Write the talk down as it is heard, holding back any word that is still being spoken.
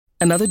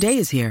Another day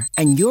is here,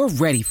 and you're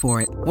ready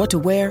for it. What to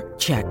wear?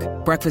 Check.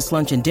 Breakfast,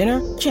 lunch, and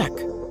dinner? Check.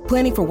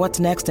 Planning for what's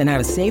next and how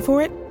to save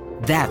for it?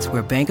 That's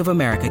where Bank of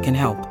America can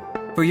help.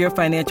 For your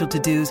financial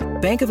to-dos,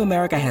 Bank of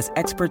America has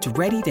experts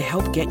ready to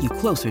help get you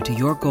closer to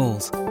your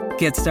goals.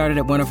 Get started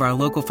at one of our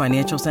local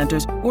financial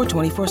centers or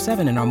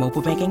 24/7 in our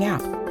mobile banking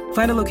app.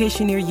 Find a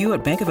location near you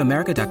at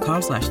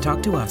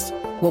bankofamerica.com/talktous.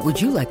 What would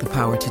you like the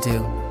power to do?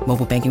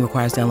 Mobile banking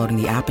requires downloading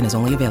the app and is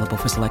only available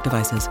for select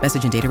devices.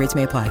 Message and data rates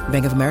may apply.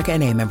 Bank of America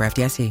N.A., member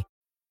FDIC.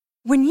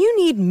 When you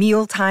need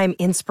mealtime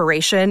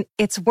inspiration,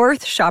 it's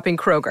worth shopping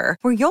Kroger,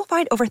 where you'll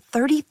find over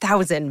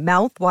 30,000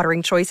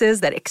 mouth-watering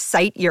choices that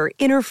excite your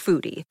inner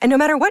foodie. And no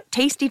matter what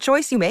tasty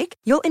choice you make,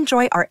 you'll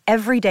enjoy our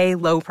everyday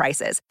low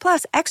prices,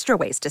 plus extra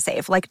ways to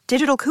save, like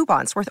digital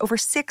coupons worth over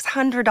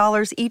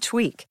 $600 each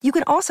week. You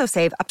can also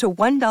save up to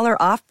 $1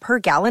 off per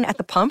gallon at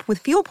the pump with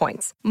fuel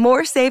points.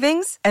 More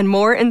savings and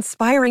more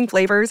inspiring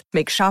flavors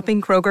make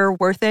shopping Kroger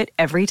worth it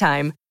every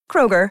time.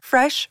 Kroger,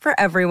 fresh for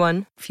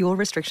everyone. Fuel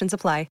restrictions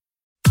apply.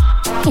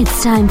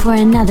 It's time for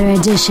another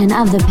edition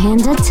of the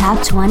Panda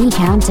Top 20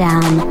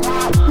 Countdown.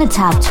 The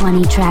top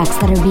 20 tracks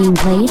that are being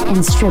played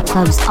in strip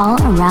clubs all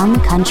around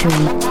the country.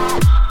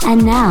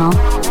 And now,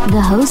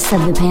 the hosts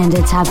of the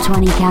Panda Top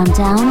 20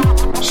 Countdown,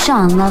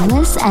 Sean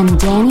Loveless and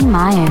Danny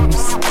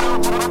Myers.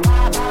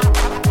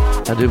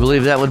 I do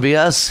believe that would be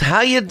us. How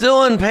you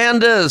doing,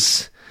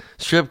 Pandas?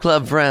 Strip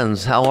club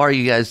friends, how are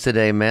you guys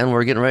today, man?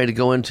 We're getting ready to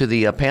go into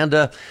the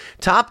Panda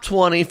Top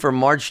 20 for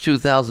March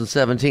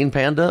 2017.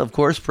 Panda, of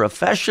course,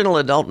 Professional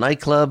Adult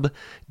Nightclub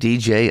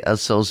DJ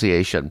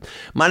Association.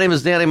 My name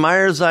is Danny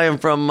Myers. I am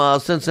from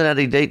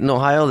Cincinnati, Dayton,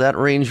 Ohio. That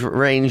range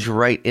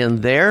right in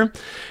there.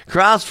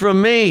 Across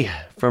from me,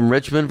 from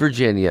Richmond,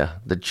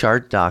 Virginia, the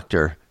chart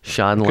doctor,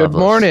 Sean Loveless. Good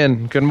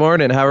morning. Good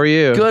morning. How are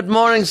you? Good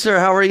morning, sir.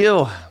 How are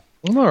you?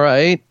 I'm all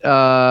right.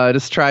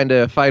 Just trying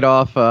to fight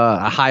off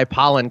a high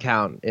pollen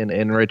count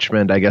in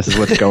Richmond, I guess is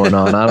what's going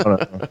on. I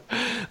don't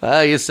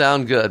know. You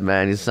sound good,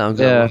 man. You sound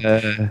good.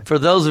 Yeah. For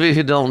those of you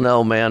who don't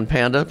know, man,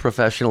 Panda,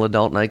 Professional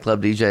Adult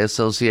Nightclub DJ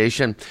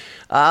Association.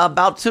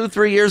 About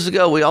 2-3 years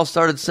ago, we all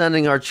started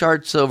sending our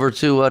charts over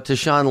to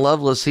Sean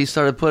Loveless. He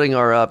started putting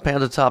our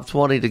Panda Top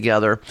 20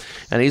 together,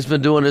 and he's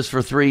been doing this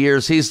for 3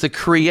 years. He's the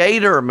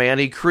creator, man.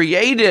 He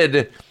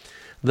created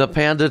the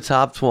Panda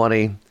Top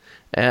 20.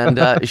 And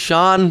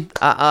Sean,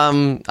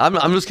 I'm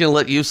just going to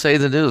let you say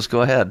the news.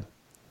 Go ahead.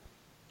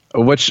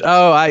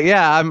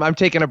 I'm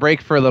taking a break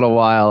for a little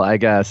while, I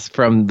guess,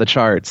 from the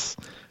charts.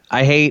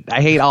 I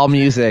hate all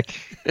music,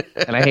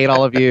 and I hate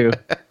all of you.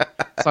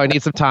 So I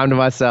need some time to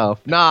myself.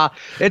 Nah,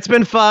 it's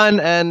been fun,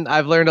 and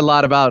I've learned a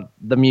lot about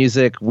the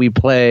music we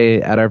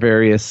play at our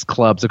various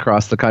clubs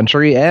across the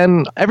country,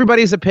 and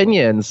everybody's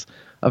opinions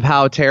of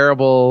how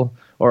terrible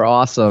or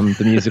awesome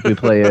the music we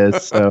play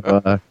is.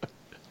 So.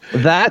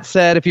 That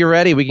said, if you're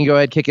ready, we can go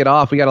ahead and kick it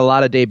off. We got a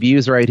lot of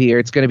debuts right here.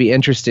 It's going to be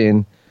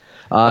interesting.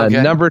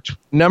 Okay.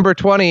 Number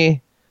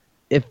 20,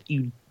 if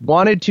you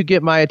wanted to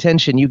get my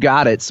attention, you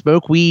got it.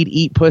 Smoke Weed,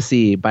 Eat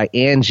Pussy by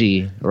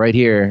Angie right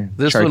here.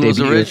 This one was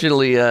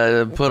originally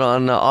put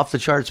on Off the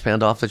Charts,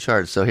 Panda, Off the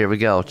Charts. So here we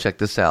go. Check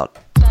this out.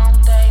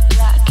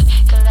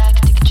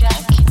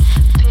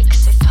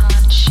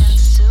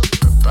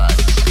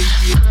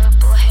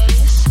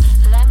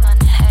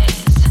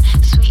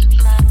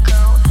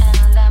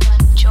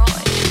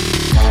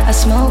 I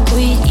smoke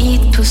weed,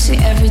 eat pussy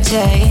every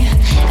day,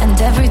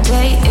 and every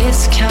day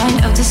is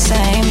kind of the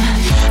same.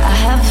 I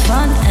have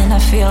fun and I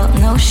feel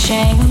no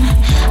shame.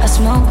 I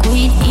smoke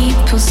weed, eat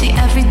pussy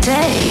every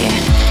day,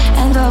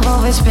 and I've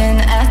always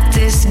been at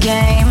this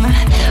game.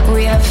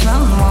 We have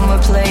fun when we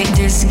play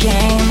this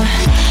game.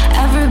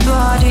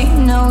 Everybody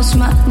knows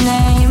my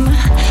name.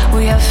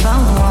 We have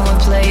fun when we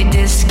play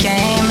this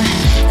game,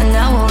 and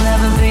I will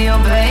never be your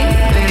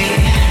baby,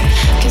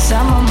 'cause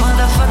I'm a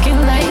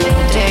motherfucking lady.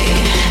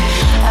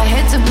 I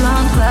hit the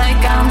blunt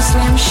like I'm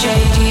Slim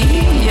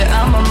Shady.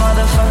 Yeah, I'm a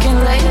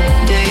motherfucking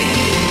lady,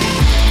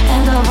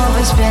 and I've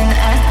always been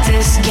at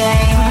this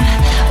game.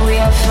 We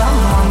have fun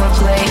when we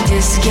play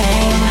this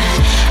game.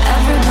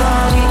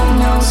 Everybody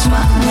knows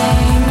my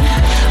name.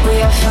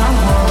 We have fun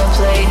when we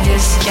play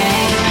this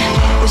game.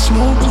 I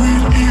smoke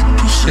weed, eat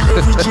pussy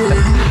every day.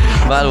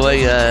 By the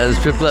way,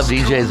 Strip Club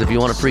DJs, if you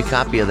want a free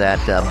copy of that,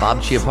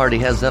 Bob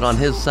Chiappardi has that on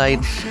his site,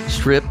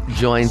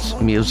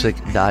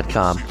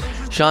 stripjointsmusic.com.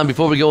 Sean,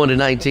 before we go into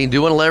 19, do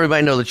you want to let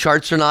everybody know the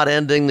charts are not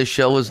ending, the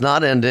show is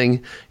not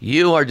ending.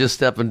 You are just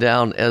stepping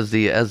down as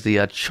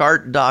the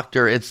chart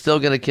doctor. It's still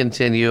going to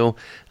continue.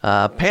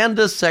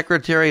 Panda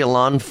Secretary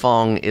Alon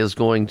Fong is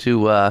going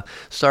to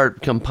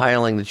start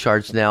compiling the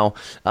charts now.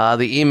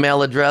 The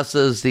email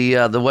addresses,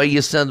 the way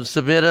you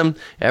submit them,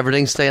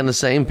 everything's staying the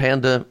same.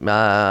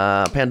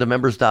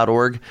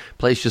 Pandamembers.org,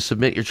 place you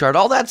submit your chart.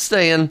 All that's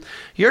staying.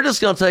 You're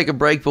just going to take a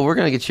break, but we're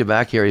going to get you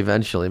back here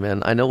eventually,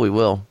 man. I know we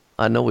will.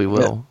 Yeah,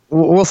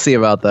 we'll see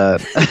about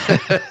that.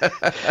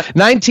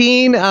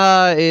 19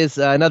 is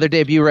another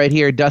debut right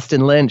here.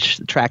 Dustin Lynch.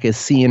 The track is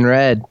Seeing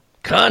Red.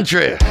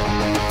 Country.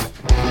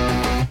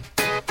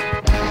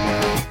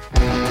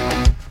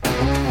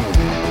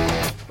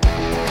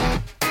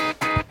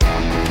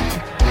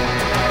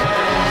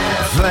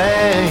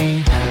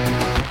 flame.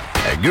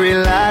 Girl, you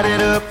light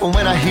it up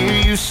when I hear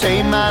you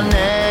say my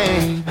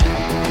name.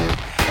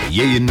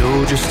 Yeah, you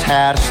know just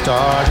how to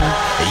start it.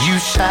 You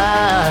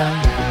shine,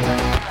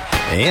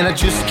 and I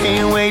just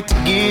can't wait to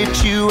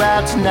get you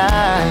out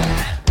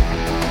tonight.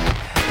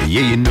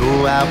 Yeah, you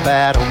know how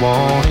bad I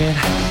want it.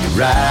 You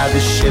ride the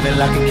Chevy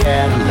like a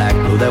Cadillac.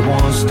 Blow that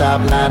one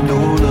stop light,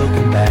 no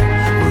looking back.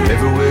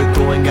 Wherever we're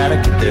going, gotta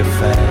get there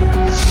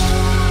fast.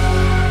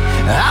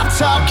 I'm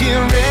talking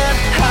red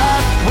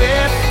hot,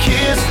 wet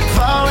kiss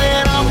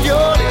falling off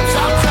your lips.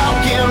 I'm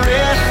talking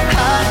red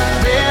hot,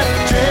 red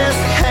dress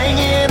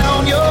hanging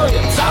on your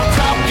hips. I'm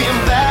talking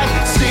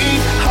backseat,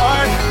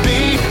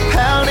 heartbeat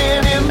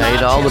pounding in my Hey,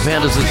 to all the chest.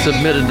 pandas that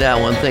submitted that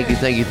one,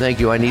 thank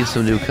you. I need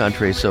some new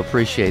country, so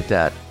appreciate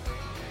that.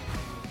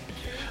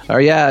 Oh,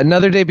 yeah.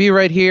 Another debut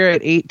right here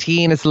at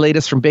 18. It's the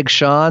latest from Big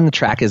Sean. The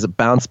track is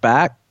Bounce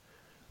Back.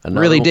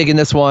 Really digging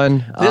this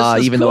one. This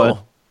is even cool. though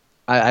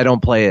I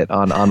don't play it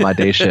on my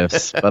day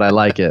shifts, but I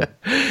like it.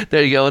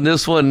 There you go. And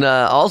this one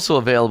also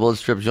available at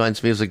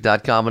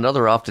stripjointsmusic.com.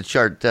 Another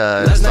off-the-chart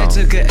Last night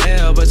song. took a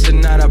L, but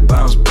tonight I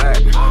bounce back.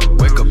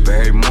 Wake up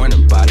every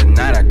morning, by the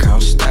night I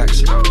count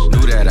stacks.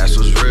 Knew that ass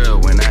was real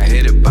when I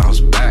hit it,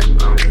 bounce back.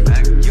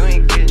 You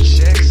ain't getting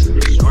checks.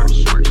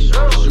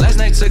 Last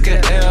night took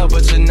a L,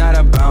 but tonight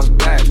I bounce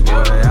back.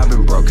 Boy, I've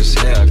been broke as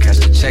hell, catch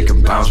the check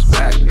and bounce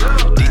back.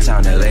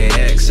 D-Town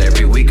LAX,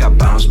 every week I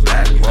bounce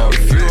back.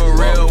 If you a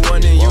real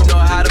one, then you know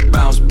how to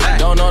bounce back.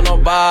 Don't know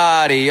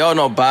nobody,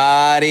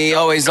 nobody.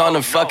 Always on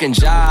the fucking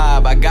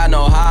job. I got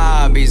no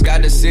hobbies,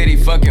 got the city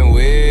fucking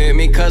with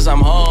me, cause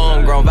I'm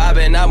homegrown.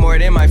 Vibing out more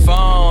than my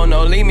phone.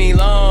 No, leave me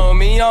alone,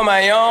 me on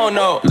my own.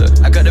 No, look,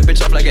 I cut the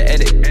bitch off like an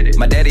edit.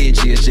 My daddy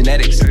itchy is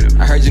genetics.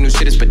 I heard your new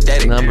shit is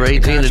pathetic. Number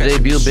 18 to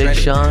debut, Big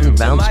Sean,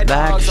 Bounce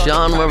Back.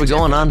 Sean, where are we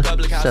going on?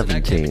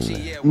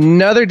 17.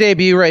 Another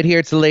debut right here.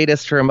 It's the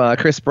latest from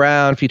Chris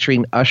Brown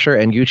featuring Usher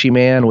and Gucci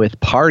Mane with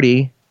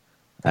Party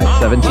at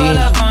 17.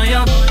 Tell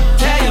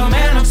your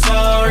man I'm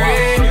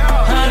sorry.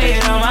 Honey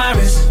on my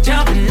wrist,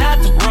 jumping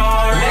out the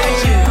Rory.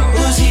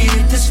 Uzi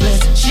hit the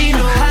split, she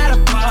know how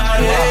to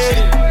party.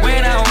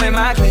 When I'm with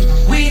my clique,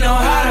 we know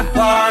how to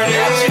party.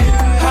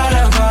 How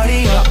to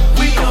party up,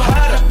 we know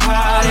how to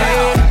party.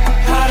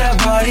 How to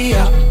party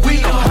up,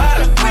 we know how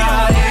to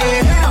party.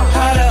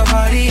 How to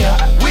party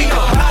up, we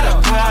know how to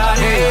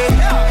party.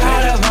 How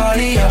to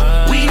party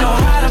up, we know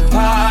how to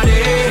party.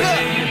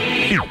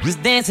 Was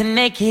dancing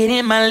naked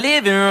in my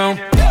living room.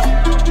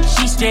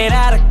 She straight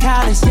out of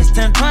college, just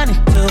turned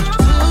 22.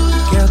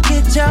 Girl,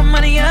 get your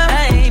money up,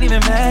 I ain't even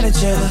mad at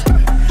you.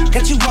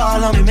 Got you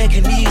all on me,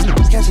 making these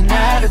niggas catch an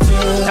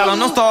attitude. Tell them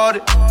don't start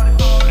it,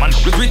 my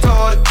niggas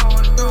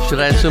retarded. Should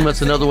I assume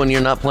that's another one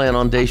you're not playing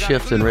on day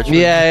shift in Richmond?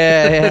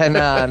 Yeah,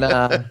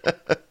 nah.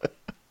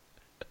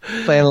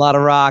 Playing a lot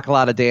of rock, a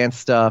lot of dance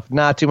stuff.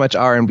 Not too much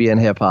R&B and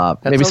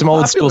hip-hop. Maybe sounds some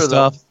old school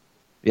popular, though. stuff.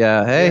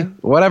 Yeah, hey,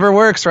 whatever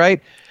works,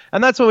 right?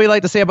 And that's what we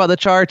like to say about the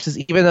charts is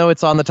even though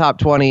it's on the top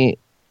 20,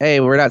 hey,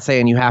 we're not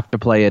saying you have to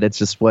play it. It's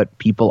just what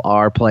people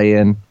are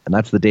playing, and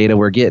that's the data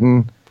we're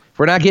getting. If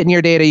we're not getting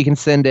your data, you can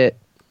send it.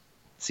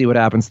 See what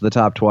happens to the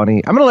top 20.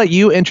 I'm going to let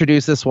you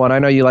introduce this one. I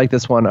know you like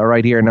this one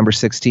right here, number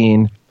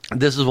 16.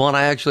 This is one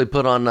I actually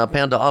put on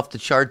Panda Off the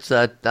Charts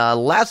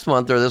last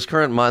month or this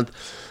current month.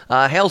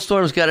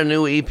 Hailstorm's got a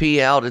new EP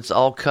out. It's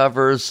all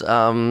covers.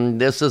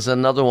 This is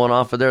another one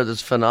off of there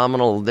that's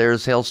phenomenal.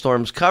 There's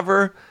Hailstorm's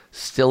cover,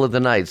 Still of the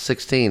Night,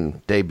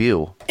 16,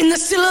 debut. In the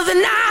still of the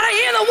night, I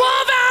hear the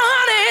wolf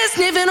honey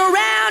sniffing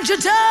around your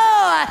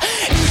door.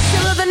 In the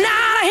still of the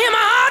night, I hear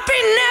my heart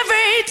beating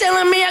every,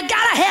 telling me I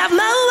gotta have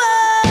more.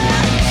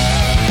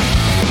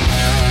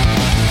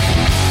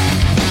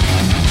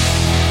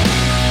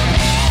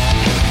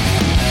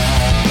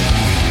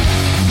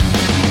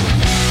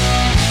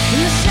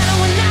 In the shadow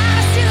of night,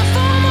 I see the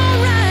full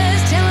moon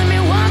rise, telling me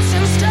what's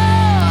in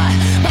store.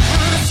 My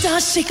heart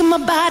starts shaking,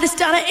 my body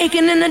started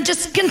aching, and I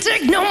just can't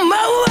take no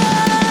more.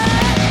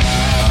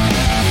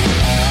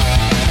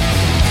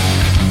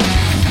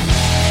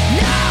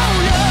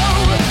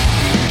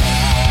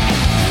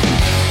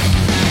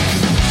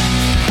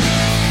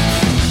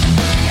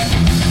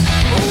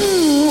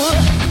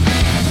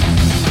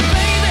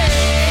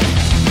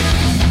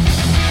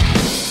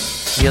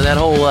 Yeah, that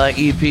whole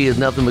EP is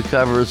nothing but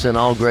covers and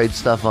all great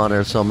stuff on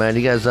there. So, man,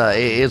 you guys,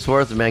 it's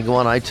worth it, man. Go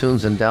on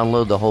iTunes and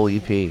download the whole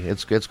EP.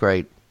 It's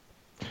great.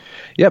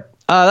 Yep.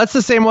 That's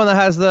the same one that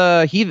has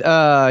the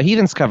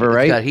Heathens cover,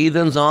 right? It's got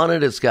Heathens on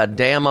it. It's got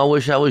Damn, I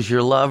Wish I Was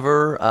Your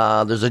Lover.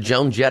 There's a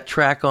Joan Jett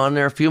track on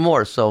there. A few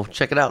more, so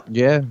check it out.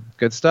 Yeah,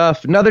 good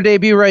stuff. Another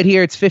debut right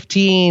here. It's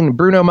 15.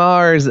 Bruno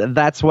Mars,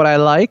 That's What I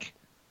Like.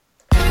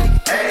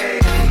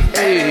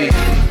 Hey.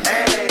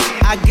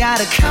 I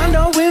got a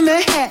condo in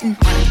Manhattan.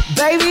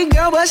 Baby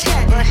girl, what's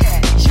happening?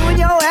 You and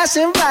your ass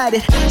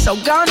invited, so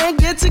gonna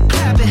get to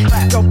clapping.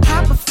 Go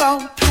pop it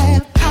for a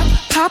plan,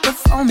 pop it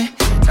for me.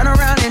 Turn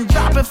around and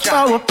drop it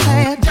for a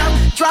plan,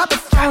 drop it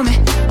for me.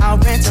 I'll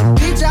rent a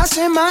beach house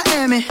in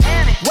Miami.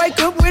 Wake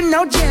up with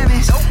no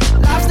jammies.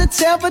 Lobster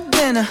tail for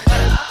dinner.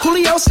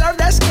 Julio served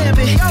that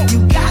scampi.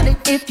 You got it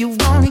if you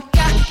want it.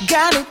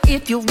 Got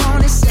if you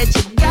want it. Said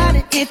you got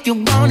it if you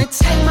want it.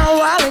 Take my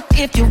wallet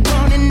if you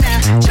want it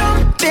now.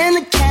 Jump in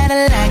the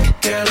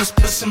Cadillac. Girl, let's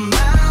put some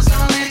miles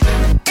on it.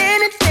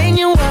 Anything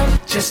you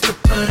want, just to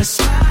put a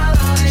smile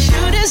on it.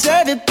 You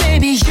deserve it,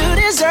 baby, you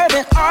deserve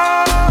it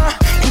all.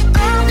 And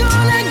I'm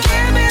gonna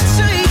give it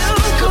to you.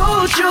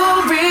 Gold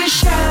jewelry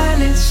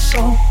shining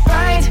so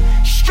bright.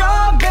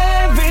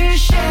 Strawberry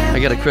champagne. I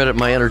got to credit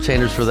my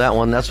entertainers for that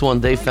one. That's one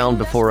they found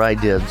before I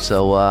did.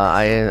 So,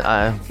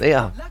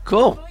 yeah,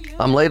 cool.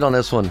 I'm late on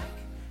this one.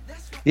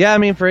 Yeah, I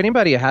mean, for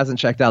anybody who hasn't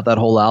checked out that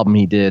whole album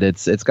he did,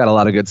 it's got a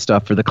lot of good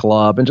stuff for the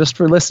club and just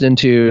for listening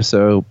to.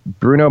 So,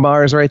 Bruno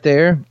Mars right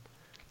there.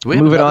 Do we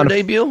have another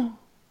debut?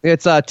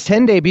 It's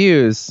 10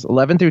 debuts.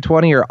 11 through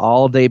 20 are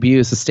all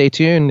debuts, so stay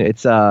tuned.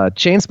 It's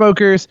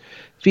Chainsmokers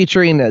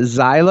featuring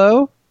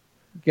Xylo.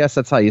 Guess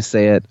that's how you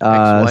say it.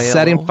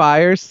 Setting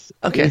Fires.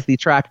 Okay. Is the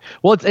track.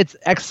 Well, it's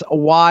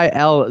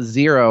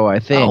XYL0, I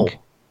think.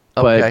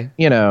 Oh, okay. But,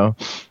 you know,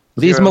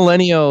 these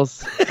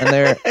millennials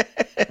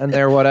and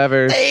their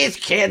whatever. These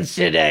kids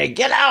today,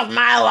 get off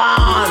my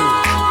lawn.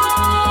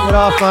 Get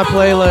off my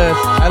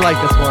playlist. I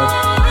like this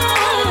one.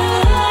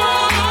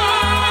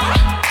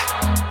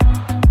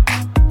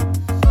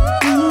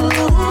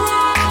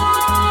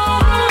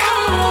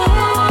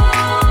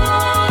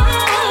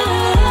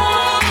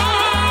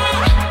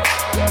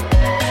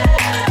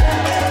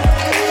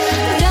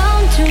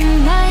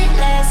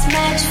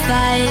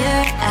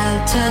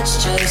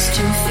 Touch just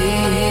to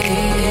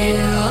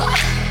feel.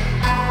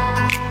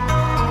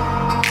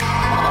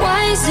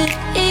 Why is it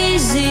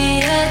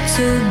easier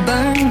to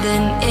burn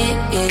than it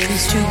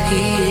is to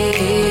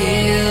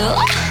heal?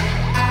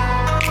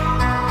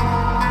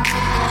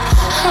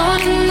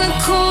 Hot in the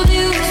cold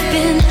you've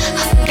been,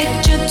 I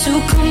begged you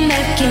to come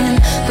back in,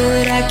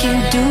 but I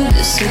can't do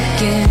this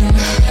again.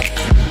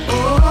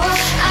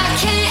 I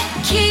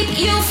can't keep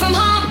you from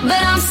home,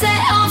 but I'm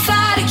set on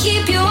fire to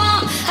keep you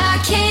warm.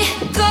 I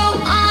can't go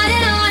on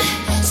and on,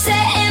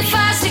 setting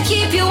fires to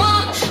keep you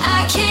warm.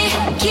 I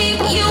can't keep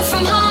you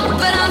from home,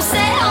 but I'm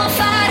set on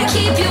fire to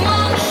keep you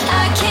warm.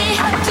 I can't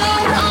go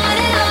on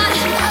and on,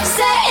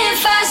 setting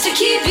fires to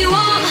keep you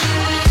warm.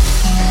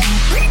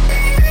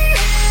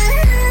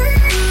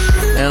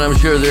 And I'm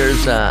sure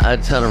there's a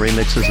ton of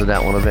remixes of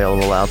that one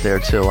available out there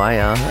too.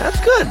 That's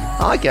good.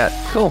 I like that.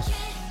 Cool.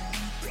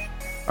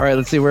 All right,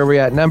 let's see where we're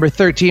at. Number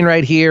 13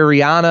 right here,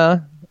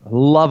 Rihanna,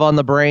 Love on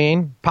the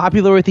Brain.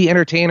 Popular with the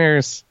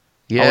entertainers.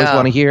 Yeah. Always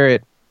want to hear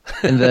it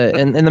in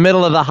the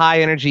middle of the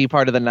high energy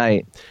part of the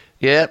night.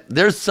 Yeah,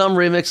 there's some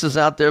remixes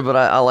out there, but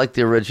I like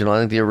the original. I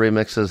think the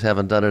remixes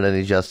haven't done it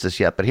any justice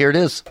yet, but here it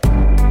is.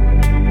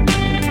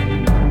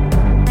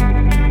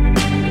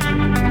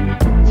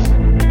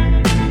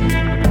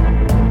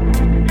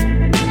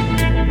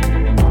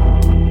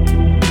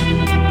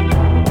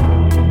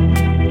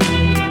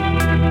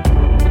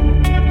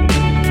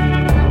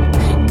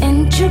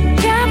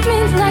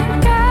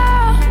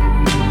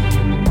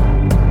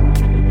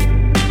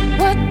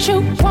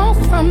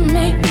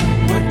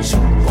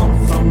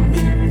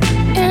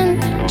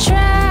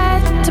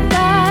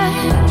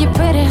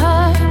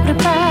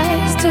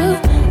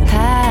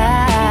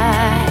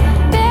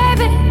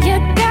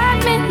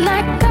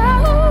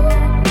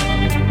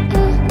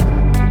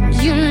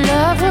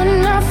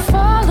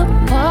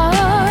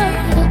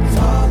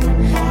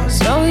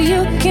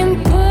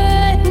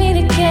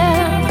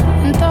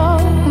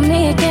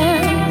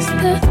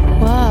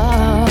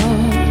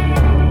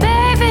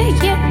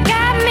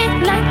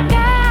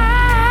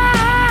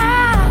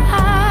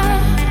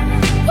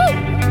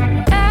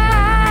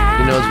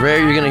 Rare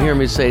you're going to hear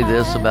me say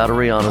this about a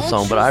Rihanna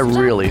song, but I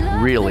really,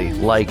 really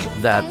like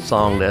that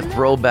song, that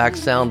throwback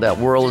sound, that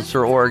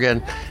Wurlitzer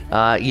organ.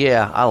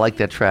 Yeah, I like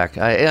that track.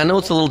 I know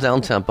it's a little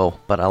down-tempo,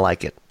 but I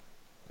like it.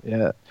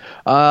 Yeah.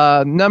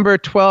 Number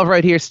 12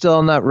 right here, still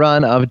on that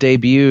run of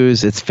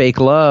debuts. It's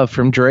Fake Love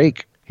from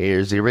Drake.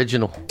 Here's the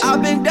original.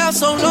 I've been down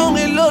so long,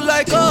 it look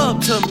like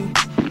up to me.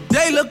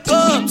 They look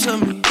up to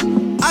me.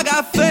 I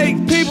got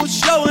fake people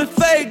showing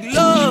fake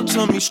love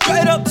to me.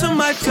 Straight up to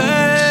my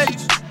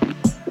face.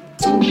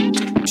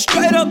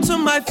 Straight up to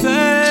my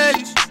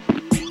face.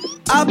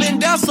 I've been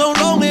down so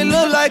long, it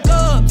look like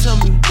up to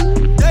me.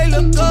 They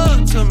look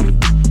up to me.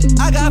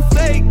 I got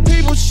fake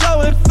people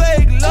showing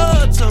fake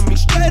love to me.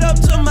 Straight up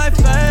to my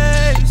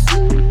face.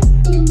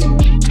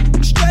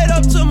 Straight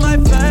up to my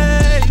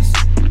face.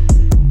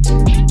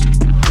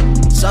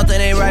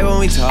 Something ain't right when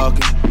we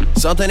talking.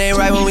 Something ain't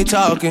right when we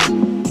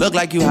talking. Look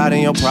like you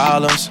hiding your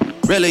problems.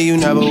 Really, you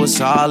never was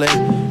solid.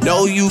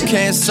 No, you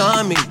can't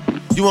sign me.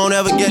 You won't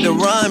ever get to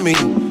run me.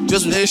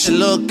 Just when this shit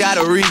look,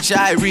 gotta reach,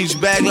 I reach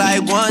back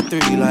like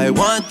 1-3, like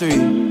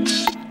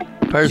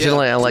 1-3.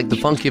 Personally, I like the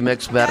funky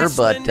mix better,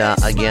 but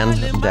again,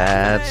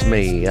 that's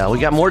me. We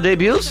got more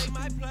debuts?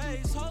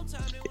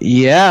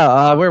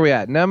 Yeah, where are we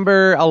at?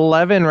 Number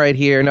 11 right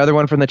here. Another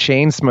one from the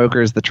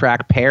Chainsmokers, the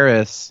track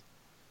Paris.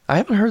 I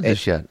haven't heard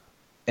this yet.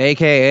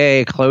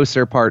 AKA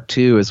Closer Part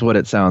 2 is what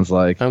it sounds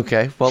like.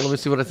 Okay, well, let me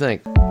see what I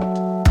think.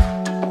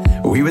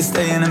 We were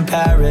staying in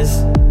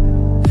Paris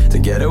to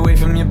get away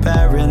from your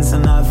parents,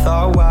 and I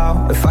thought,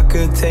 wow, If I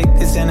could take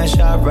this in a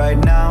shot right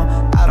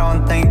now, I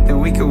don't think that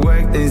we could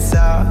work this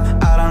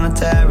out on the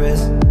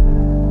terrace.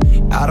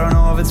 I don't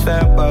know if it's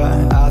fair,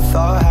 but I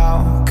thought,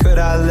 how could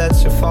I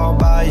let you fall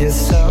by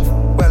yourself?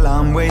 Well,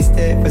 I'm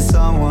wasted with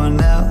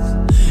someone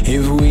else.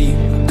 If we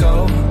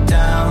go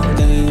down,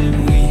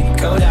 then we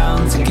go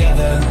down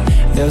together.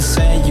 They'll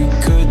say you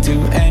could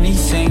do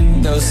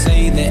anything. They'll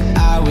say that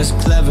I was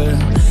clever.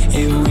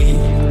 If we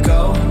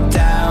go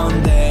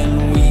down,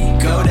 then we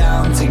go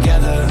down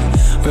together.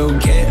 We'll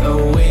get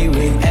away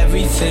with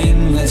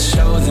everything. Let's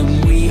show them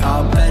we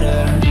are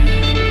better.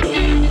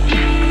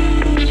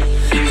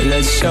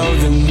 Let's show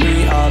them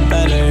we are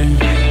better.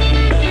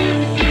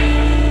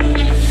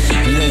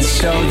 Let's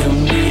show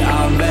them we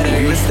are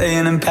better. We're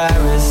staying in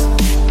Paris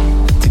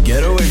to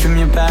get away from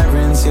your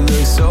parents. You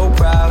look so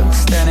proud,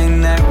 standing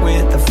there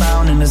with a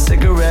frown and a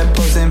cigarette,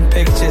 posting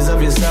pictures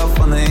of yourself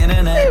on the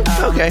internet.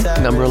 Okay,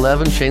 number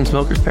 11,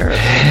 Chainsmokers Paris.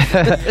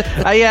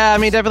 Yeah, I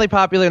mean, definitely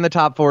popular in the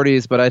top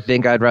 40s, but I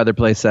think I'd rather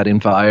play Setting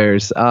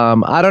Fires.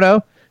 I don't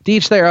know. To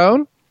each their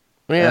own.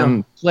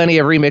 Yeah. Plenty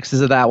of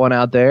remixes of that one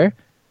out there.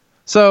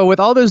 So with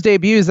all those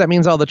debuts, that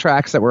means all the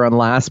tracks that were on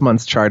last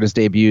month's chart as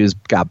debuts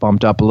got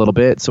bumped up a little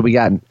bit. So we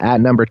got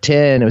at number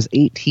 10, it was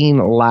 18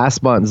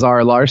 last month,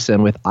 Zara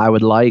Larsson with I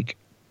Would Like.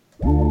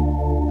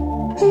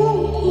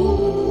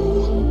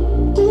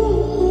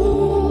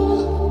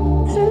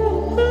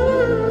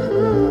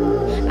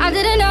 I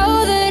didn't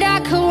know that I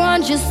could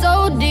want you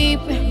so deep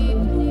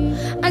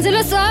until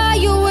I saw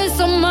you with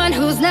someone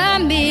who's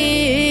not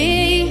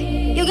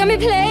me. You got me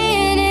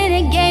playing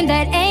in a game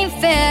that ain't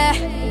fair.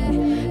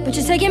 But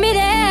you're taking me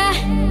there,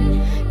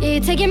 yeah,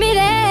 you're taking me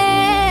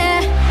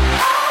there.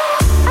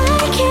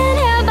 I can't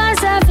help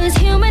myself, it's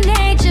human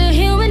nature,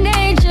 human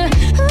nature.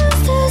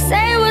 Who's to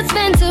say what's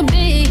meant to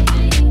be?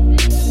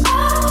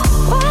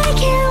 Why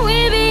can't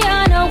we be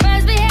on our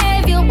worst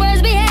behavior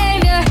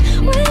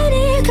when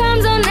it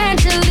comes on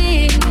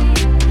naturally?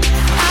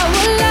 I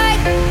would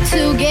like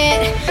to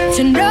get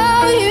to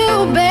know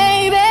you,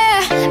 baby.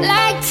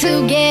 Like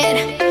to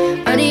get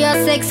under your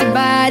sexy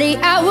body.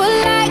 I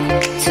would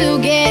like to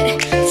get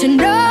to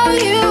know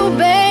you,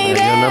 baby.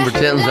 Number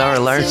 10, Zara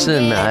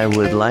Larsson, I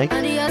Would Like.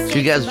 So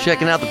you guys are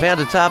checking out the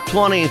Panda Top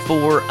 20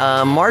 for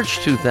March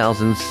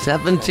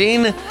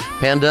 2017.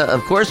 Panda,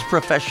 of course,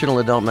 Professional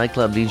Adult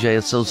Nightclub DJ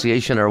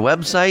Association. Our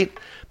website,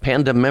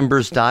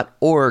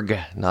 pandamembers.org.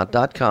 Not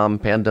 .com,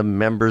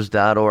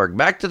 pandamembers.org.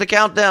 Back to the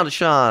countdown,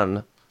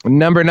 Sean.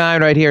 Number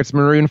 9 right here, it's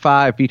Maroon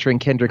 5 featuring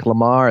Kendrick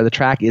Lamar. The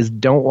track is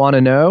Don't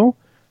Wanna Know.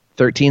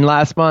 13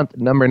 last month,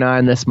 number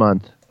 9 this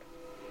month.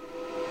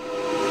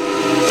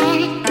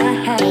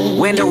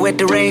 Window with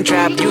the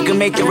raindrop, you can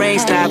make the rain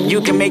stop, you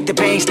can make the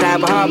pain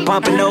stop. Heart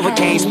pumping over,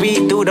 can't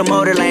speed through the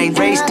motor lane.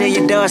 Race to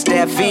your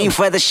doorstep, fiend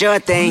for the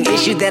short thing.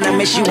 Issue that I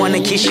miss you,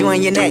 wanna kiss you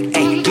on your neck.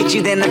 Ay, get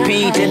you then a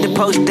pee to the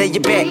post of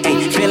your back.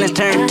 Ay, feelings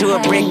turned to a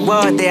brick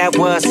wall, there I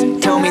was.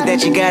 Told me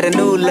that you got a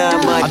new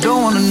love, but I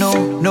don't wanna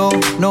know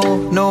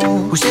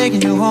who's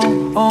taking you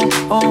home,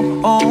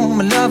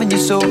 I'm loving you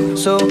so.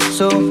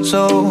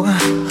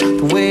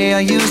 The way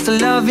I used to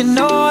love you,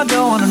 no, I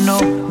don't wanna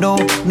know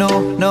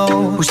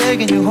who's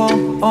taking you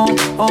home,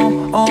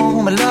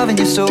 I'm loving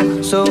you so.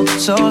 The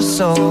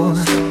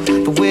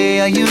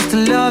way I used to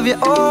love you,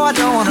 oh, I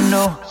don't wanna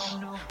know.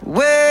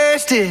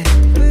 Wasted,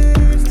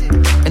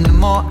 and the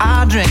more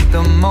I drink,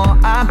 the more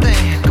I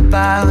think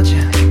about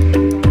you.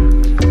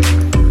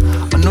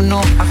 Oh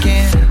no, I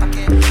can't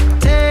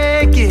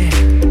take it,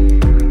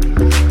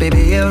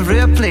 baby.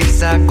 Every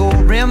place I go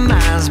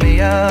reminds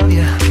me of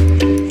you.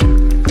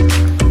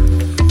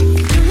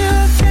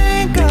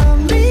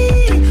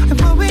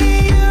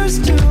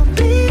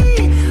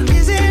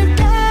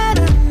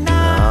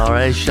 All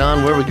right,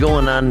 Sean, where are we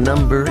going on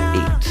number 8?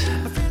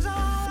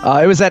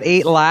 It was at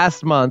 8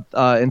 last month,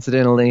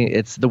 incidentally.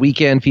 It's The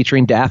Weeknd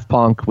featuring Daft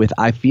Punk with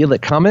I Feel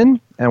It Comin',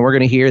 and we're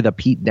going to hear the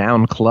Pete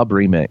Down Club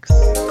remix.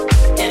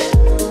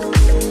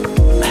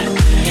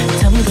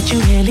 Tell me what you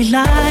really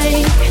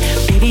like.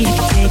 Baby, you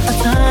can take my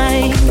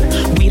time.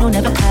 We don't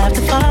ever have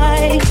to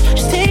fight.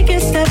 Just take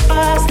it step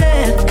by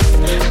step.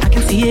 I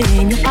can see it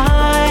in your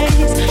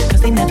eyes,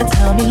 cause they never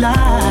tell me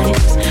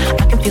lies.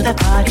 I can feel that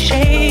body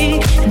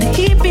shake and the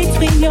heat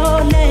between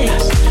your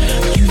legs.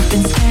 You've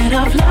been scared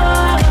of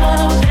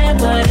love and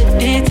what it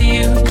did to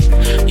you.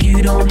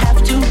 You don't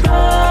have to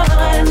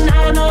run,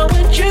 I know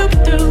what you've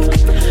been through.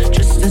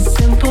 Just a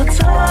simple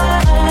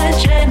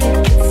touch and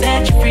it can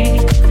set you free.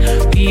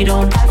 We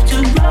don't have to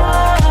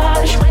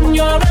rush when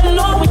you're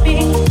alone with me.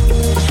 I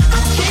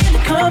feel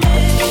it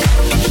coming,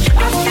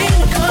 I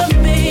feel it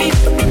coming, babe.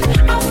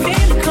 I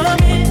feel it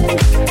coming,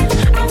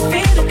 I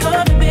feel it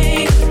coming,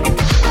 babe.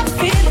 I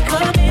feel it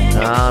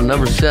coming.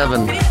 Number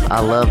 7. I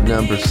love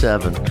number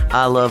 7.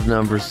 I love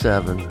number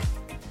 7.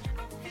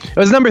 It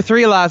was number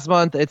 3 last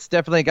month. It's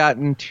definitely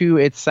gotten to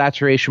its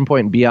saturation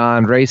point and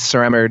beyond. Ray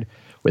Sremmerd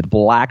with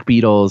Black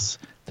Beatles,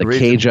 the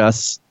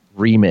K-Just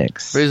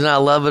remix. The reason I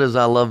love it is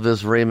I love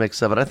this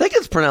remix of it. I think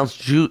it's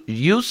pronounced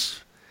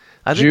Juice.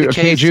 I think the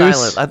K is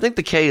silent. I think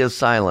the K is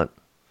silent.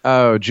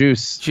 Oh,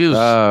 Juice.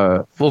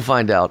 We'll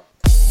find out.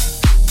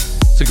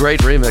 It's a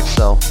great remix,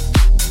 though.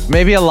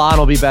 Maybe Alon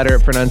will be better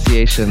at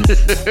pronunciation.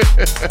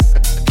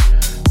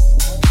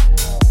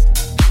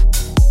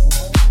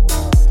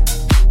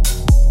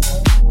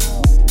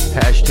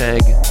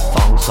 Hashtag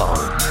Thong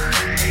Song.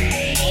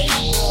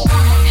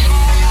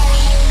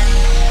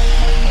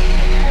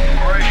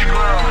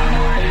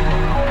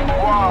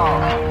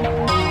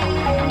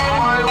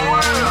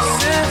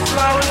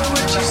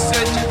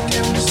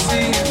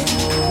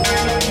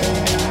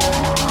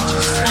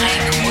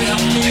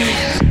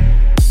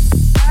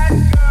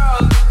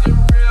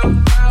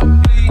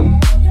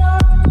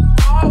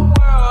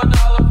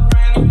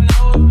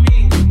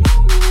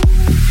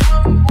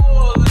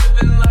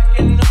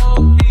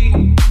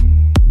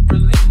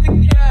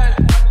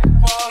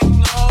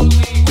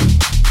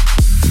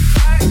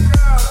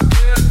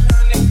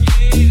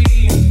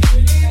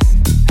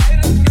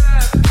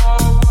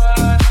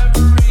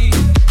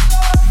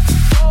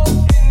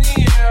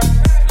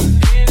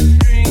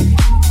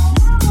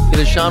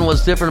 Sean,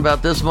 what's different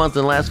about this month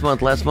than last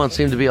month? Last month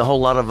seemed to be a whole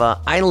lot of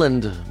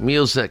island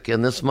music,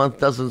 and this month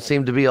doesn't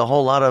seem to be a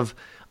whole lot of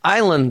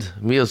island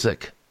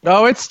music.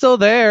 Oh, it's still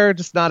there,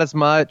 just not as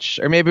much.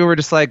 Or maybe we're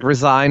just like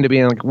resigned to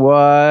being like,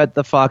 what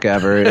the fuck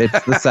ever.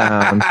 It's the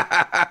sound.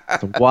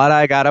 It's what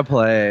I gotta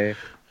play.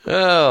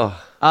 Oh.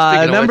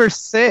 Number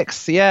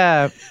 6,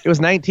 yeah. It was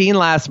 19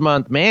 last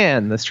month.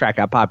 Man, this track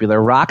got popular.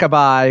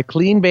 Rockabye,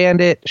 Clean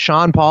Bandit,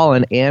 Sean Paul,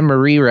 and Anne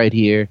Marie right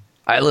here.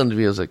 Island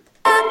music.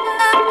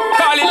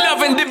 Call it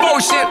love and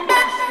devotion.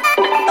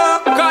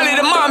 Call it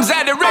a mom's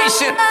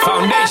adoration.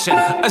 Foundation,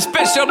 a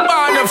special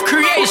bond of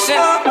creation.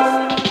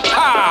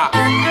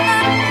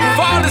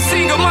 For all the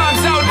single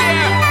moms out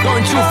there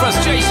going through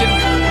frustration.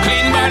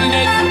 Clean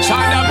Bandit,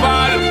 China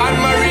Ball, and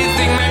Marie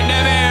thing make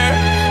them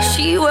air.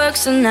 She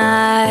works the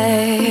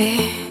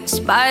nights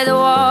by the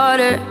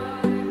water.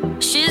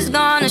 She's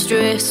gone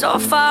astray, so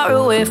far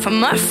away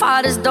from her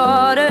father's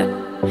daughter.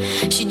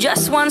 She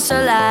just wants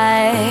her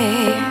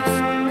life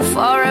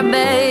for a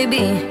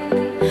baby,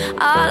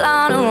 all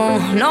on her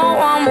own, no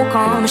one will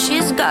come.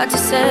 She's got to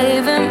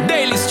save him.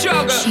 Daily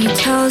struggle. She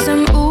tells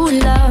him, ooh,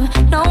 love,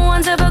 no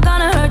one's ever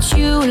gonna hurt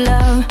you,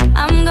 love.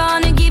 I'm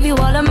gonna give you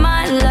all of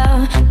my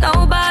love.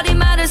 Nobody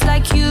matters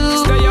like you.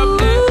 Stay up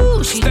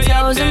there. She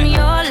tells him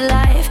your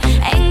life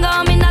ain't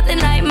gonna be nothing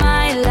like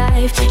my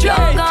life.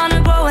 You're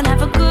gonna grow and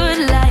have a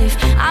good life.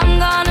 I'm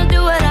gonna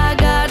do what I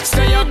got to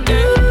Stay up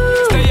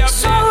there. Stay up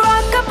so there.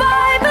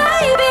 rock-a-bye,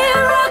 baby,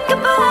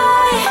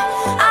 rock-a-bye.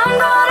 I'm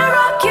gonna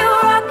rock you,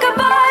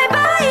 rock-a-bye,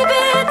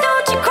 baby,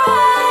 don't you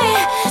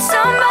cry.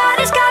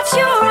 Somebody's got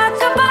you,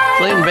 rock-a-bye.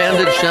 Clean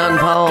Bandit, Sean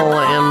Paul,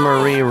 and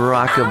Marie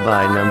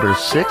Rockabye, number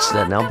 6.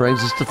 That now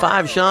brings us to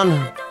 5,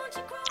 Sean.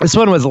 This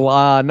one was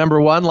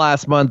number 1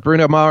 last month.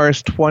 Bruno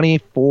Mars,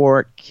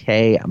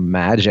 24K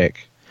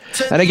Magic.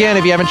 And again,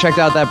 if you haven't checked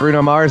out that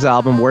Bruno Mars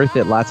album, worth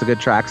it. Lots of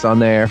good tracks on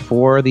there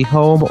for the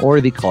home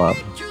or the club.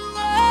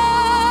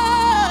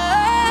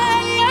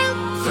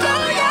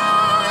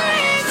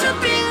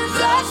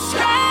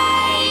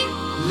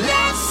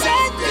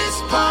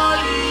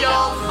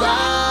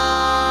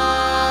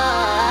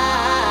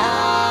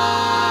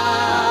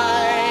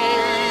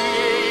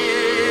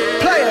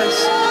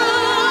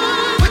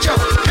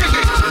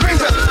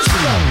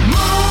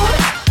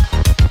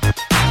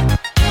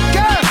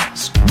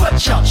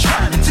 Y'all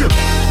trying to do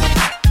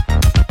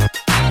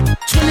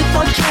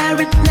 24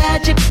 karat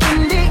magic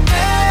in the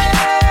air.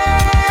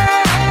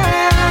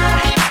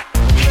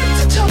 Head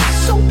to toe,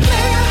 so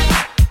player.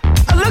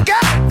 Look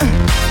out.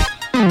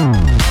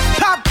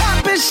 Pop,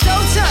 pop, it's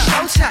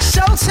showtime. Showtime,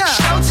 showtime,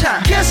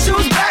 showtime. Guess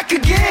who's back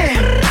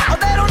again? Oh,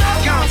 they don't know.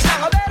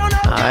 Oh, they don't know.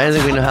 I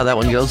think we know how that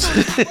one goes.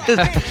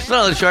 It's been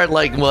on the chart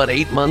like,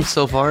 8 months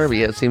so far? But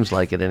yeah, it seems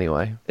like it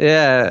anyway.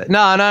 Yeah. No,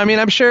 I mean,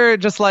 I'm sure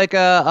just like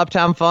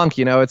Uptown Funk,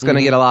 it's going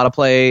to get a lot of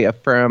play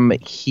from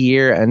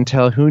here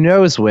until who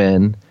knows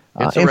when.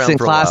 It's around instant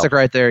for a classic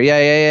while. right there.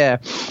 Yeah.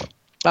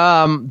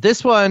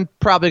 This one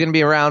probably going to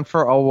be around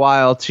for a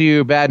while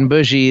too. Bad and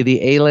Bougie, the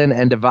Aylin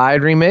and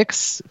Divide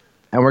remix.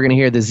 And we're going to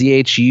hear the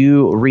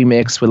ZHU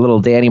remix with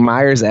little Danny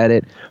Myers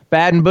edit.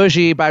 Bad and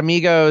Bougie by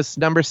Migos,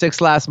 number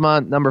 6 last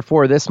month, number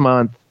 4 this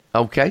month.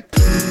 Okay.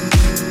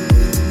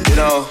 You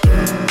know,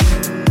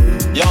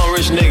 young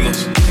rich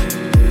niggas.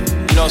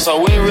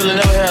 So we ain't really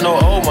never had no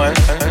old money.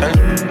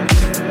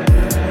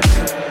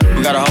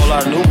 We got a whole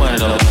lot of new money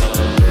though.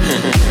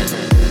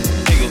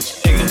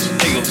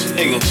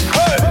 Niggas.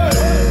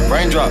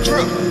 Raindrop,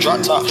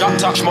 drop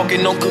top,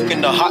 smoking, no cooking,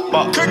 the hot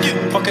pot.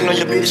 Fucking on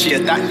your bitch, yeah,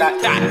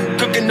 that.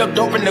 Cooking up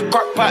dope in the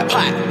crock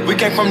pot. We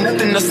came from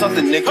nothing to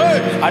something,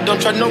 nigga. I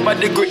don't try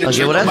nobody, grit the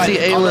Okay, well, that's the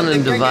Aylin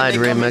and Divide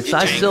remix.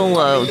 I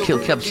still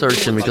kept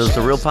searching because it's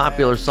a real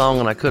popular song,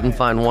 and I couldn't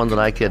find one that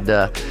I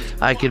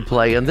could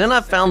play. And then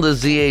I found the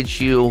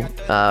ZHU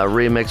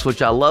remix,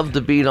 which I love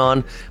the beat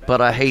on, but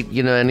I hate,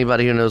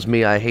 anybody who knows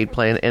me, I hate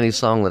playing any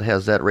song that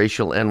has that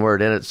racial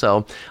N-word in it.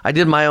 So I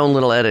did my own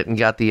little edit and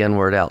got the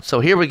N-word out. So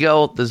here we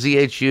go, the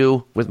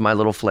ZHU with my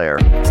little flair.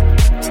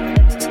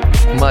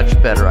 Much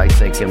better, I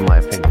think, in my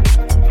opinion.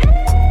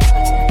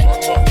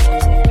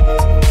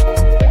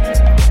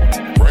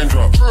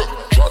 Raindrop,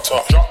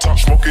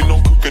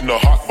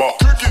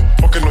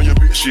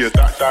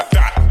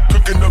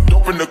 Cooking up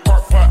dope in the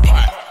crock pot.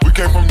 We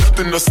came from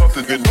nothing to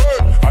something. Then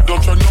I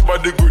don't trust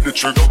nobody, grip the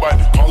trigger.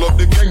 Nobody call up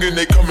the gang and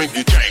they come and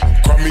get gang.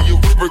 Cry me a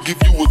river,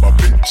 give you with my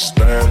bitch.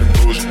 Bad and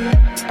bougie.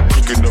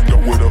 Cooking up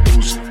dope with a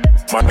Uzi.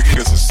 My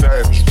niggas are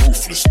savage,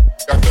 ruthless.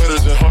 Got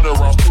thudders and 100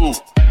 rounds too.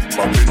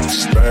 My bitch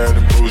is bad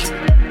and bougie.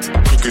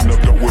 Cooking up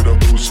dope with a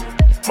Uzi.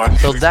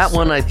 So that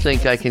one I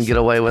think I can get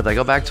away with. I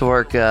go back to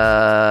work in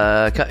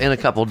a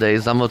couple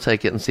days. I'm going to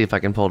take it and see if I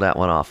can pull that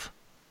one off.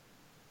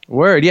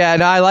 Word. Yeah,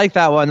 no, I like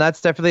that one.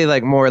 That's definitely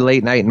like more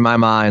late night in my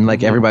mind.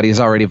 Like everybody's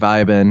already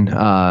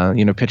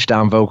vibing, pitch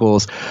down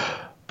vocals.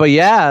 But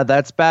yeah,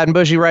 that's Bad and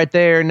Bougie right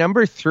there.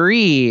 Number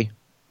 3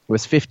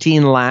 was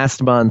 15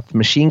 last month.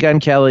 Machine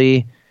Gun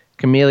Kelly,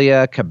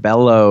 Camila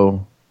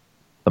Cabello.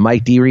 The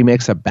Mike D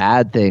remix of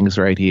Bad Things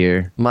right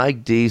here.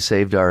 Mike D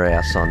saved our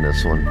ass on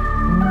this one.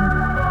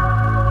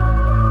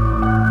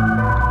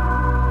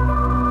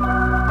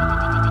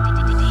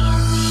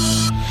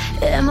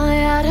 Am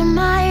I out of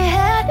my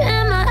head?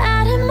 Am I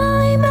out of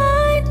my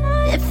mind?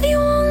 If you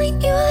only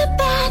knew the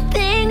bad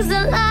things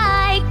I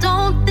like,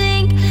 don't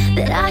think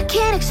that I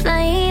can't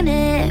explain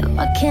it.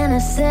 What can I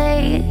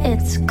say?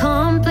 It's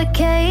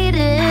complicated.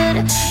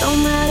 No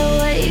matter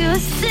what you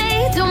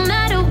say, don't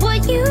matter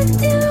what you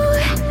do,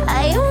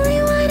 I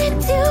only wanna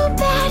do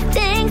bad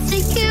things to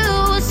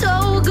you.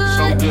 So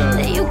good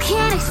that you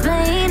can't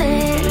explain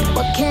it.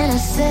 What can I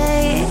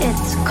say?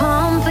 It's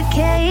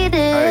complicated.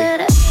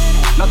 Hey.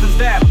 Nothing's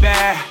that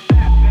bad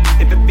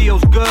if it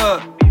feels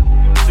good.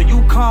 So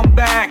you come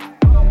back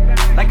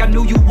like I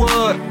knew you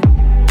would.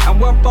 And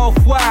we're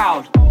both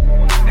wild,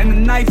 and the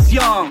night's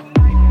young.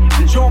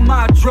 Enjoy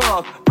my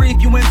drug,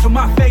 breathe you into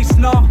my face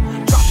numb.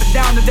 Drop it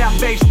down to that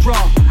bass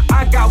drum.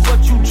 I got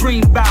what you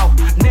dream about.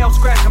 Nails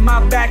scratching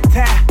my back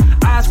tat.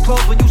 Eyes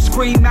closed when you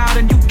scream out,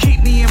 and you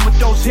keep me in with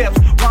those hips.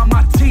 While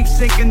my teeth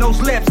sink in those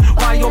lips.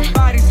 While your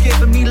body's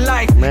giving me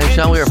life. Man,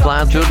 Sean, we are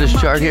flying through this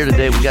chart here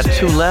today. We got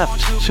 2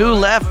 left. 2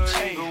 left.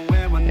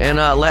 And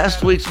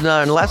last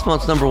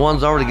month's number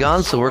 1's already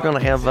gone, so we're going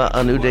to have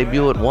a new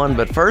debut at 1.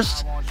 But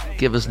first,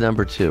 give us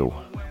number 2.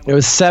 It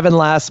was 7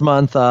 last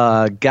month.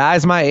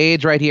 Guys my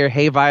age right here,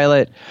 Hey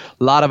Violet.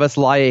 A lot of us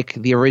like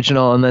the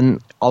original, and then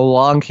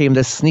along came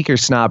this Sneaker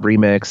Snob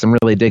remix. I'm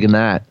really digging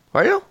that.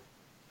 Are you?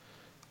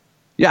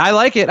 Yeah, I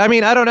like it. I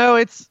mean, I don't know.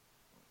 It's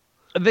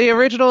the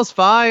original is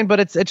fine, but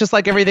it's just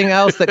like everything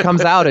else that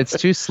comes out. It's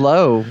too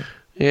slow.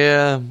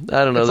 Yeah,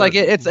 I don't know. It's like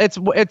it's.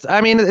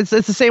 I mean, it's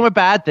the same with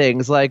Bad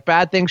Things. Like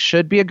Bad Things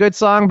should be a good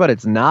song, but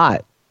it's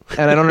not.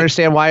 And I don't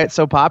understand why it's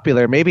so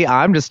popular. Maybe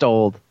I'm just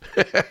old.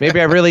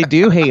 Maybe I really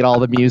do hate all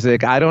the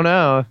music. I don't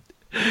know.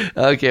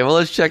 Okay, well,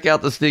 let's check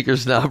out the Sneaker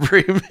Snob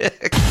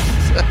remix.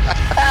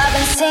 I've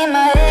been seeing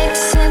my ex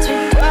since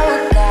we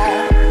broke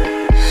up.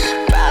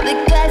 Probably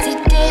cause he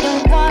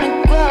didn't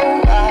wanna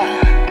grow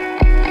up.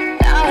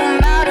 Now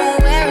I'm out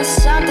and wearing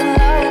something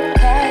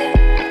okay.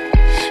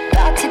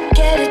 About to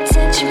get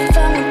attention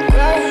from a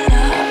grown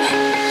up.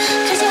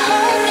 Cause you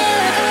hold me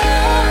like a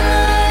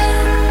woman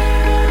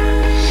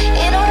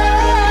in a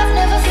way I've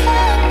never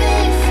felt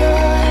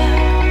before.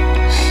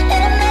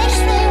 And it makes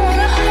me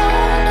wanna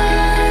hold on.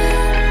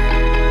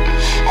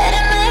 And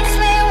it makes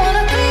me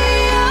wanna be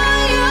on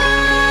you.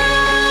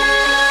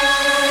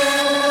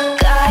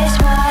 Guys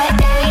my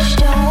age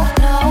don't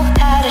know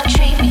how to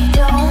treat me.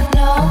 Don't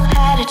know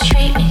how to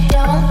treat me.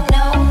 Don't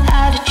know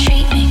how to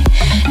treat me.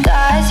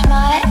 Guys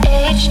my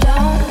age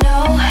don't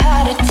know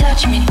how to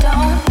touch me.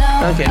 Don't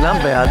know. Okay,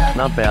 not bad.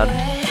 Not bad.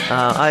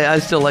 I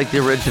still like the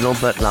original,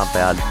 but not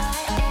bad.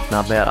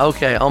 Not bad.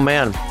 Okay, oh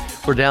man,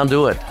 we're down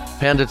to it.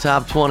 Panda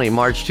Top 20,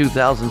 March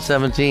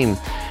 2017.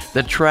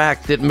 The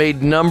track that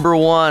made number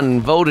 1,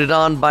 voted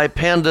on by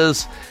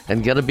Pandas,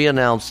 and going to be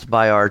announced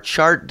by our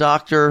chart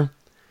doctor,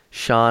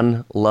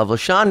 Sean Loveless.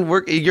 Sean,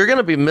 you're going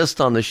to be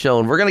missed on the show,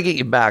 and we're going to get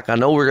you back. I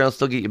know we're going to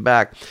still get you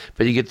back,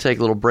 but you get to take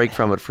a little break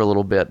from it for a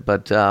little bit.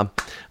 But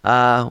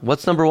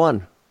what's number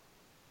 1?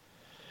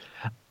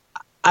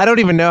 I don't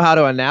even know how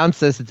to announce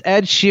this. It's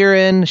Ed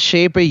Sheeran,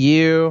 Shape of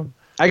You.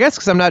 I guess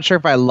because I'm not sure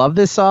if I love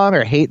this song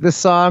or hate this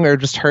song or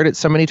just heard it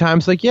so many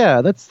times. Like,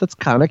 yeah, that's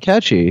kind of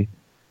catchy.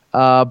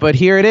 But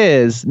here it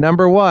is,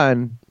 number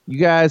 1. You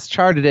guys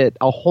charted it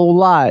a whole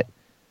lot.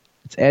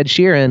 It's Ed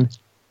Sheeran.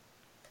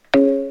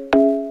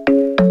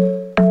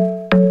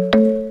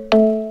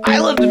 I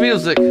love the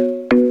music.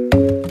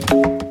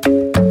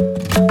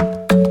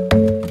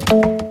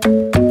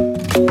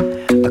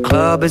 The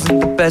club isn't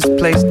the best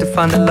place to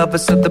find the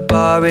lovers, so the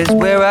bar is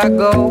where I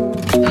go.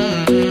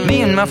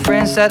 Me and my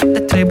friends at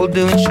the table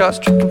doing shots,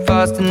 tripping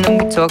fast, and then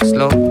we talk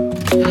slow.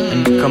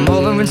 And you come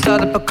over and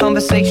start up a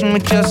conversation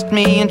with just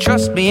me, and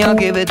trust me, I'll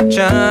give it a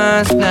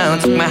chance. Now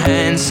take my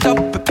hand, stop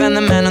it, and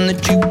the man on the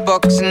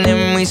jukebox, and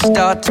then we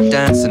start to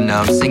dance. And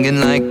now I'm singing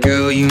like,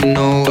 girl, you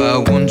know I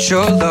want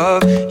your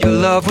love. Your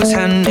love was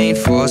handmade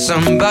for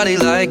somebody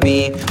like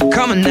me.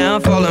 Come on now,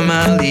 follow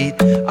my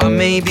lead. I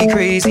may be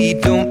crazy,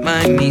 don't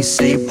mind me.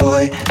 Say,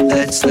 boy,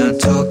 let's not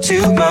talk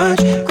too much.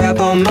 Grab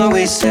on my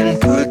waist and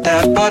put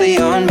that body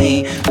on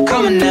me.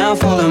 Come on now,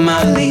 follow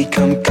my lead.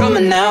 Come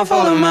on now,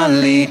 follow my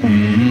lead.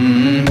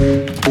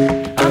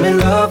 I'm in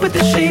love with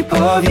the shape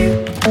of you.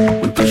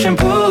 We push and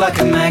pull like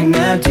a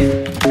magnet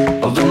do.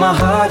 Although my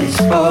heart is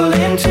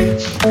falling too.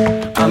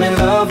 I'm in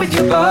love with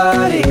your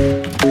body.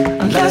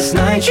 And last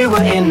night you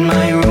were in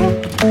my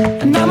room.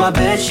 And now my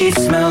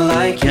bedsheets smell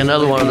like you.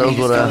 Another one of those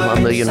with a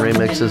million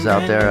remixes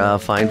out there.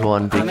 Find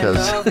one,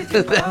 because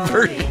that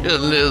version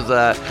is,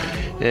 I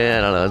don't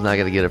know, it's not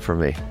going to get it from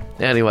me.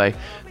 Anyway,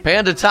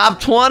 Panda Top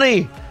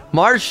 20,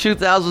 March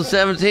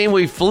 2017.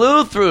 We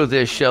flew through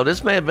this show.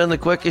 This may have been the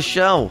quickest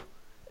show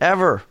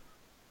ever.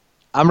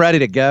 I'm ready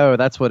to go.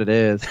 That's what it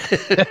is.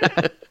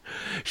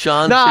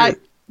 Sean,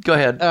 go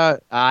ahead.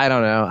 I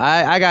don't know.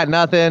 I got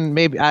nothing.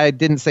 Maybe I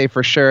didn't say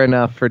for sure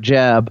enough for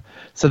Jeb.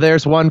 So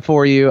there's one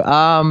for you.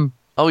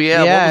 Oh,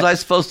 yeah. What was I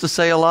supposed to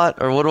say a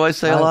lot? Or what do I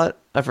say a lot?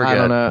 I forget. I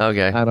don't know.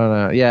 Okay. I don't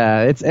know.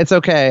 Yeah, it's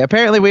okay.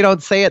 Apparently we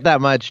don't say it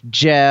that much,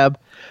 Jeb.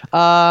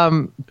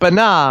 But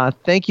nah,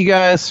 thank you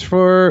guys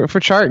for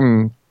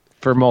charting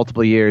for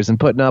multiple years and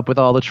putting up with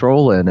all the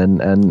trolling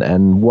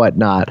and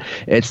whatnot.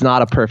 It's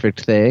not a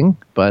perfect thing,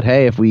 but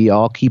hey, if we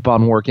all keep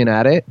on working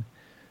at it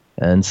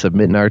and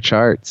submitting our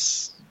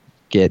charts,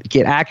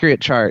 get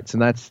accurate charts,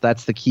 and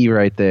that's the key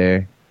right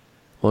there.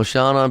 Well,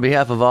 Sean, on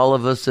behalf of all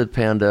of us at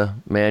Panda,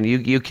 man,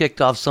 you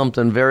kicked off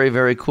something very,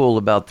 very cool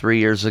about 3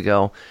 years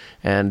ago.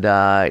 And,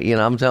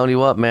 I'm telling you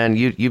what, man,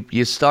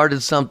 you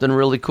started something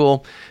really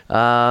cool.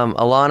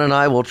 Alana and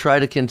I will try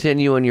to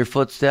continue in your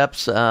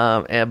footsteps,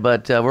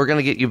 but we're going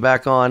to get you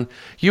back on.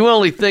 You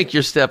only think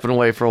you're stepping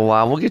away for a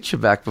while. We'll get you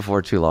back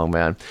before too long,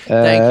 man.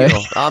 Thank you.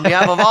 On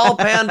behalf of all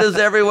Pandas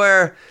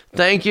everywhere,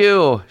 thank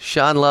you,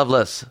 Sean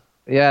Loveless.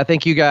 Yeah,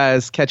 thank you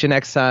guys. Catch you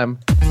next time.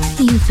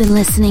 You've been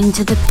listening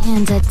to the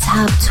Panda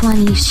Top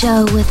 20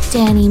 show with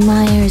Danny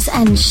Myers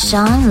and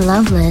Sean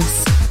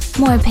Loveless.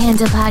 More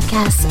Panda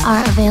podcasts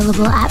are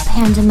available at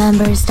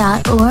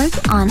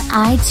pandamembers.org on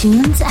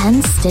iTunes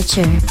and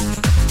Stitcher.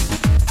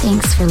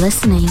 Thanks for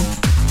listening.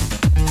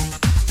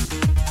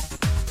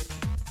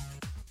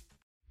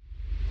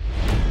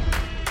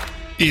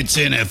 It's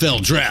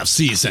NFL draft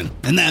season,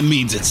 and that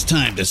means it's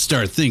time to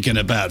start thinking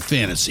about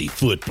fantasy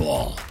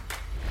football.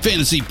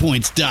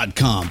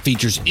 FantasyPoints.com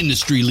features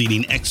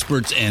industry-leading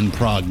experts and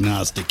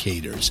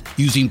prognosticators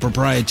using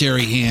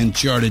proprietary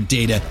hand-charted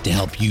data to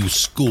help you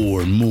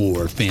score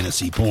more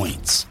fantasy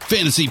points.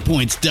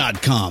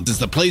 FantasyPoints.com is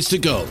the place to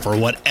go for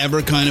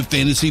whatever kind of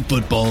fantasy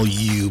football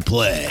you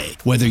play.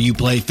 Whether you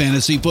play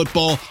fantasy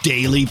football,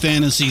 daily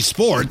fantasy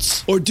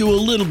sports, or do a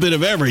little bit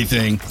of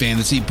everything,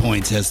 Fantasy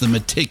Points has the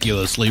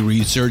meticulously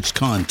researched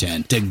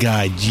content to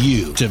guide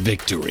you to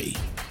victory.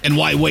 And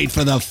why wait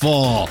for the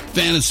fall?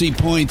 Fantasy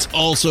Points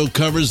also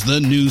covers the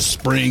new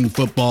spring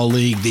football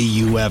league,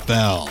 the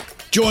UFL.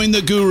 Join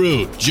the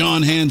guru,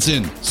 John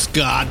Hansen,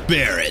 Scott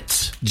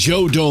Barrett,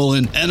 Joe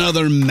Dolan, and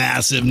other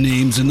massive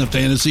names in the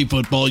fantasy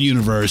football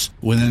universe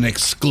with an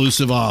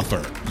exclusive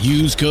offer.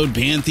 Use code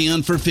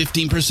Pantheon for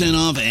 15%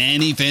 off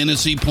any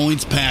Fantasy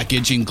Points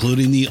package,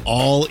 including the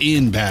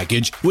all-in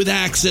package, with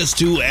access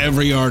to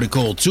every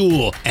article,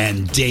 tool,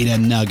 and data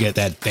nugget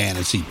that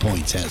Fantasy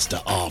Points has to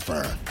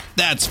offer.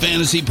 That's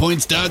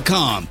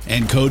FantasyPoints.com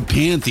and code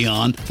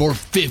Pantheon for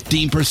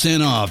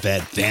 15% off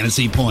at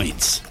Fantasy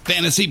Points.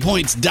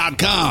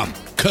 FantasyPoints.com,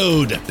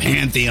 code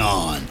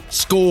Pantheon.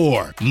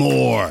 Score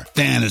more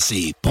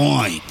fantasy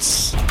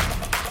points.